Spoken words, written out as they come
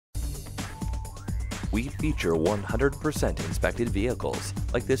We feature 100% inspected vehicles,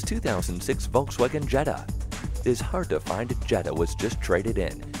 like this 2006 Volkswagen Jetta. This hard-to-find Jetta was just traded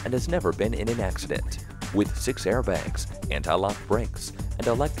in and has never been in an accident. With 6 airbags, anti-lock brakes, and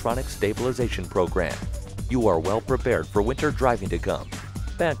electronic stabilization program, you are well prepared for winter driving to come.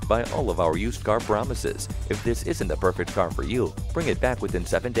 Backed by all of our used car promises, if this isn't the perfect car for you, bring it back within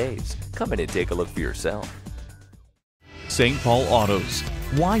 7 days. Come in and take a look for yourself. St. Paul Autos.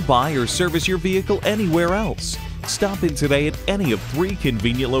 Why buy or service your vehicle anywhere else? Stop in today at any of 3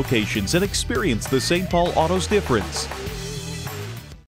 convenient locations and experience the St. Paul Autos difference.